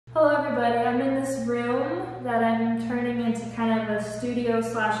Hello everybody, I'm in this room that I'm turning into kind of a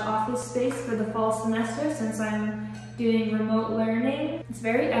studio/office space for the fall semester since I'm doing remote learning. It's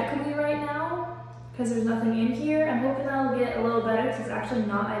very echoey right now because there's nothing in here. I'm hoping that'll get a little better because it's actually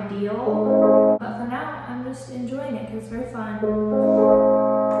not ideal. But for now, I'm just enjoying it because it's very fun.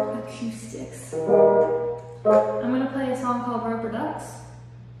 Acoustics. I'm going to play a song called Rubber Ducks.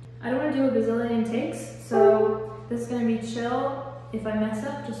 I don't want to do a bazillion takes, so this is going to be chill. If I mess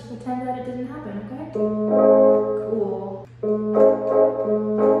up, just pretend that it didn't happen, okay? Cool.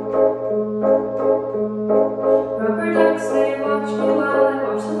 Rubber ducks, they watch me while I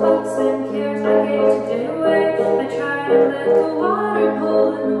watch the bucks and cares I gave today away. I try to let the water pull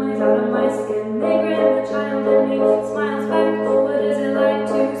the noise out of my skin. They grin, the child in me smiles back. What is it like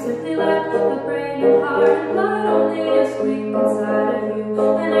to simply let the brain and heart and blood only a squeak inside of you?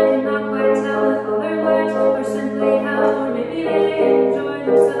 And I cannot quite tell if other lives are simply hell, or maybe they enjoy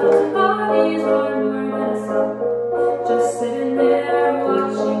themselves and bodies are more than a sum. Just sitting there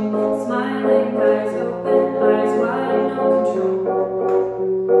watching, smiling, eyes open, eyes wide, no control.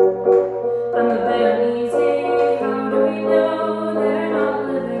 I'm a bit uneasy, how do we know they're not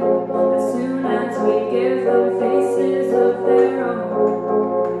living? As soon as we give them faces of their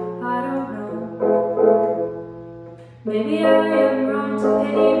own, I don't know. Maybe I am wrong to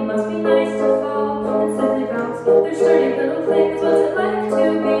pity, it must be nice to fall and simply bounce. They're sturdy little things, what's it like to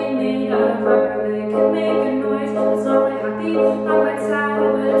be made out of rubber? They can make a noise that's not quite happy, not quite sad,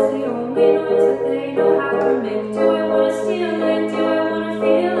 but it's the only noise that they know how to make. Do I want to steal it? Do I want to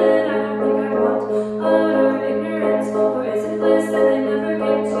feel it? I don't think I want utter ignorance, or is it bliss that they never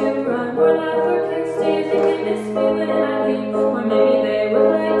get to run or laugh or kiss? Do you think they miss me when I leave? Or maybe they would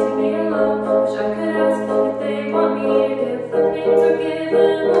like to be alone. Wish I could ask if they want me to give them names or give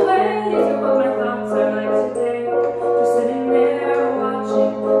them away. These are what my thoughts are like today. Just sitting there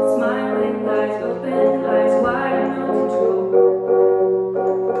watching, smiling, eyes open, eyes wide, no control.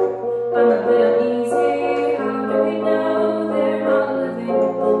 I'm a bit uneasy, how do we know they're not living?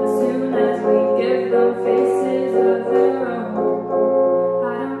 As soon as we give them faces of their own, I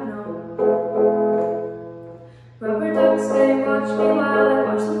don't know. Rubber ducks, they watch me while I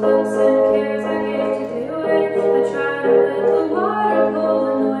watch the bucks and cares I gave today away. I try to let the water